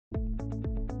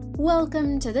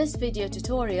Welcome to this video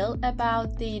tutorial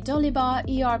about the Dolibarr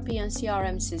ERP and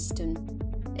CRM system.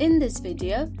 In this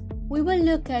video, we will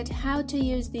look at how to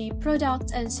use the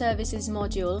Products and Services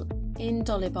module in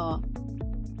Dolibarr.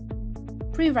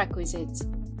 Prerequisites: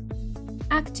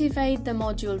 activate the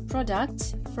module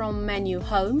Products from menu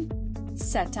Home,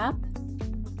 Setup,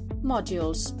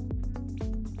 Modules.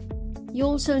 You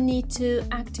also need to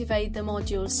activate the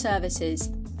module Services.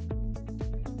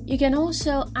 You can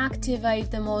also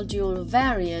activate the module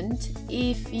Variant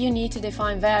if you need to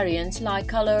define variants like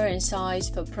color and size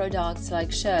for products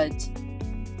like shirts.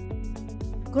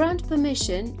 Grant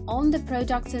permission on the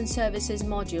Products and Services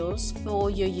modules for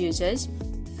your users.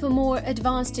 For more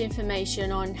advanced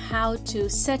information on how to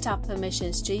set up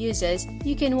permissions to users,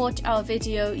 you can watch our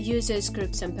video Users,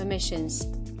 Groups and Permissions.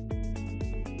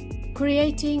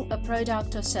 Creating a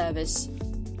product or service.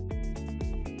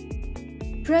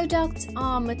 Products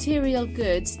are material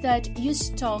goods that you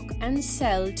stock and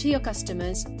sell to your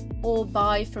customers or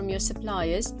buy from your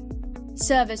suppliers.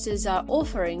 Services are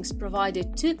offerings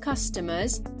provided to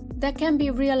customers that can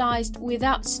be realized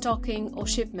without stocking or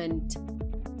shipment.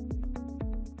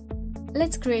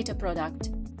 Let's create a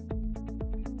product.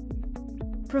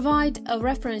 Provide a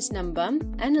reference number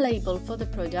and label for the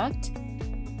product.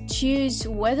 Choose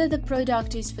whether the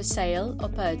product is for sale or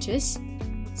purchase.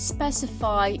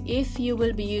 Specify if you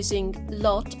will be using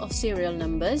lot or serial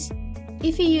numbers.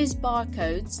 If you use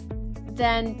barcodes,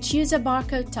 then choose a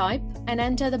barcode type and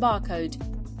enter the barcode.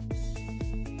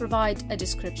 Provide a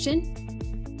description.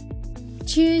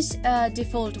 Choose a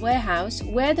default warehouse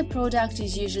where the product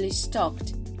is usually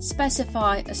stocked.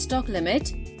 Specify a stock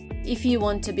limit if you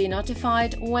want to be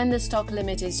notified when the stock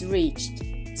limit is reached.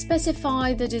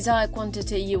 Specify the desired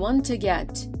quantity you want to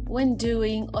get when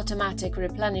doing automatic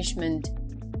replenishment.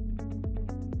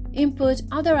 Input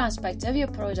other aspects of your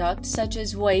product such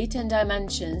as weight and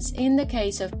dimensions in the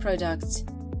case of products.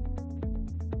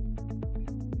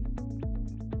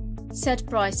 Set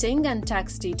pricing and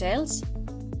tax details.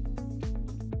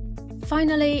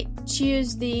 Finally,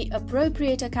 choose the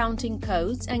appropriate accounting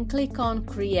codes and click on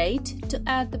Create to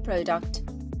add the product.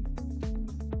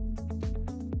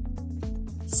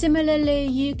 Similarly,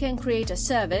 you can create a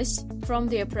service from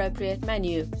the appropriate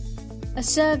menu. A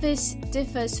service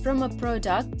differs from a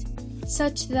product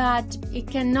such that it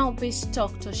cannot be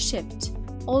stocked or shipped.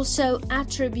 Also,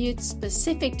 attributes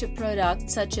specific to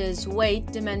products such as weight,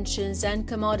 dimensions, and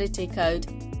commodity code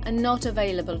are not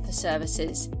available for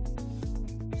services.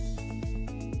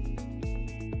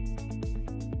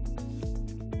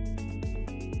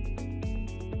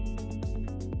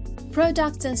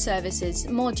 Products and Services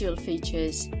module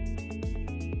features.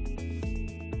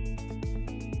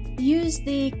 Use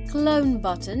the Clone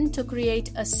button to create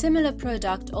a similar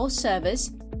product or service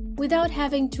without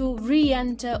having to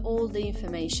re-enter all the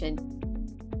information.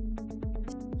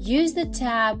 Use the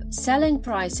tab Selling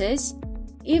Prices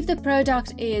if the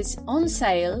product is on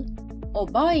sale or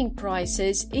Buying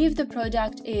Prices if the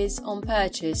product is on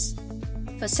purchase.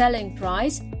 For selling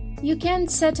price, you can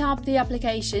set up the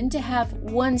application to have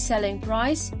one selling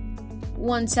price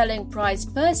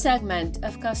per segment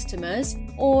of customers,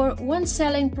 or one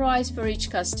selling price for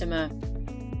each customer.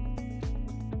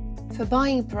 For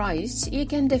buying price, you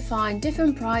can define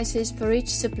different prices for each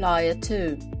supplier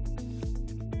too.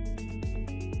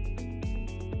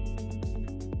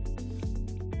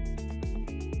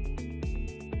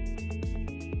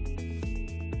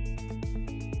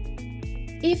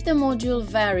 If the module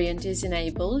Variant is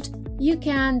enabled, you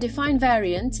can define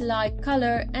variants like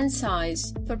color and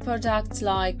size for products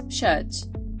like shirts.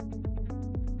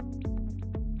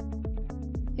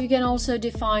 You can also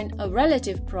define a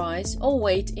relative price or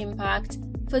weight impact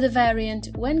for the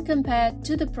variant when compared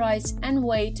to the price and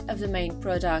weight of the main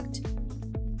product.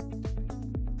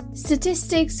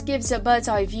 Statistics gives a bird's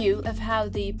eye view of how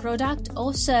the product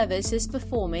or service is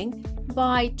performing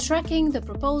by tracking the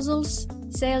proposals,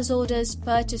 sales orders,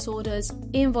 purchase orders,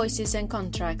 invoices and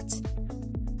contracts.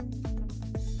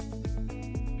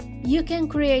 You can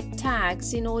create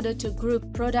tags in order to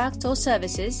group products or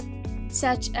services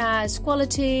such as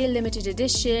quality, limited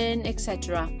edition,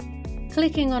 etc.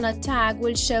 Clicking on a tag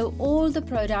will show all the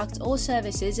products or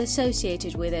services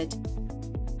associated with it.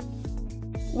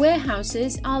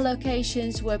 Warehouses are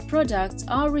locations where products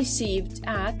are received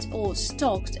at or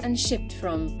stocked and shipped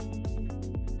from.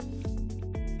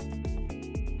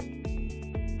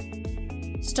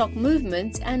 Stock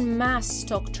movements and mass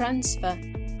stock transfer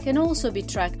can also be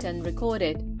tracked and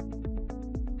recorded.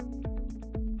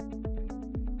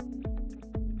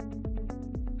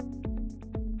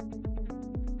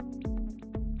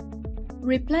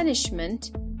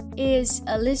 Replenishment is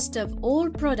a list of all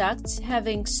products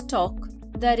having stock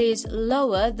that is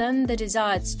lower than the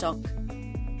desired stock.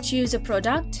 Choose a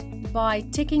product by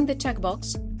ticking the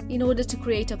checkbox in order to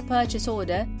create a purchase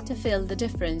order to fill the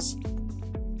difference.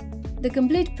 The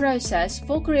complete process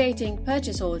for creating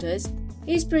purchase orders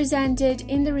is presented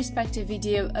in the respective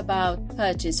video about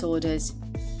purchase orders.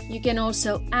 You can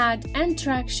also add and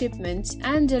track shipments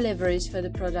and deliveries for the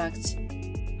products.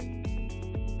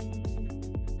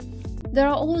 There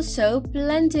are also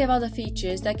plenty of other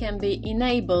features that can be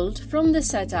enabled from the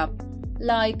setup,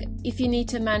 like if you need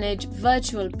to manage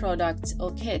virtual products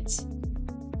or kits.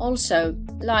 Also,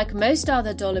 like most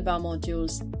other Dolibarr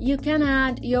modules, you can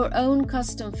add your own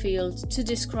custom fields to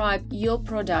describe your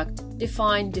product,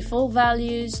 define default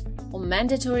values or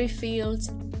mandatory fields,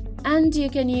 and you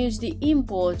can use the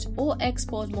import or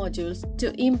export modules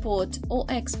to import or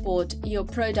export your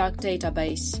product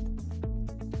database.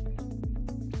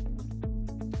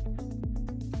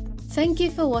 Thank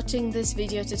you for watching this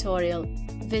video tutorial.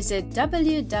 Visit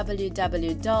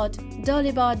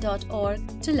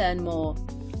www.dolibarr.org to learn more.